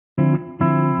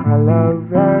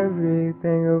love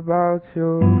everything about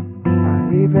you. I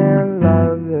even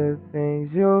love the things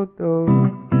you do.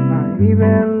 I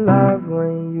even love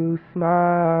when you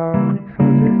smile. So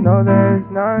just know there's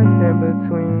nothing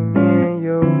between me and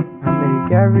you. I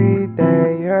make every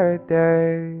day your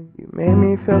day. You made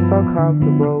me feel so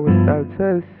comfortable with stuff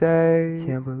to say.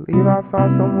 Can't believe I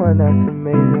found someone that's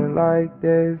amazing like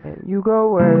this. And you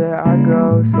go where I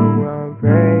go, so we're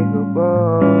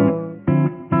unbreakable.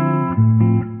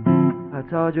 I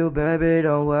told you, baby,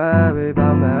 don't worry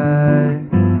about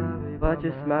me, but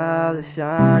your smile is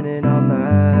shining on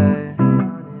me.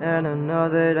 And I know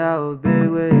that I will be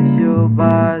with you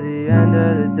by the end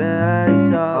of the day.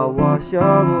 So I'll wash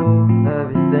your wool,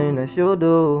 everything that you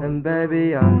do. And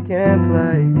baby, I can't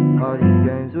play all these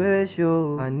games with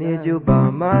you. I need you by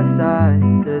my side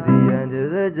to the end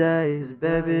of the day. 'Cause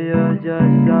baby, you're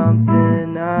just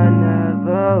something I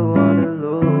never wanna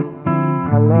lose.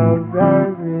 I love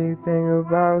everything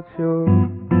about you.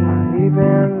 I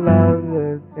even love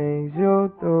the things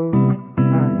you do.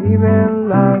 I even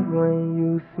love when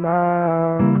you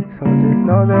smile. So just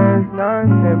know there's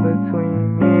nothing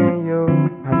between me and you.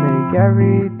 I make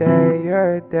every day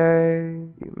your day.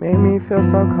 You made me feel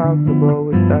so comfortable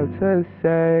with stuff to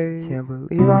say. Can't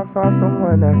believe I found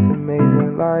someone that's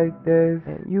amazing like this.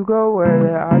 And you go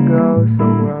where I go, so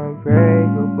we're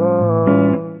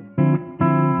unbreakable.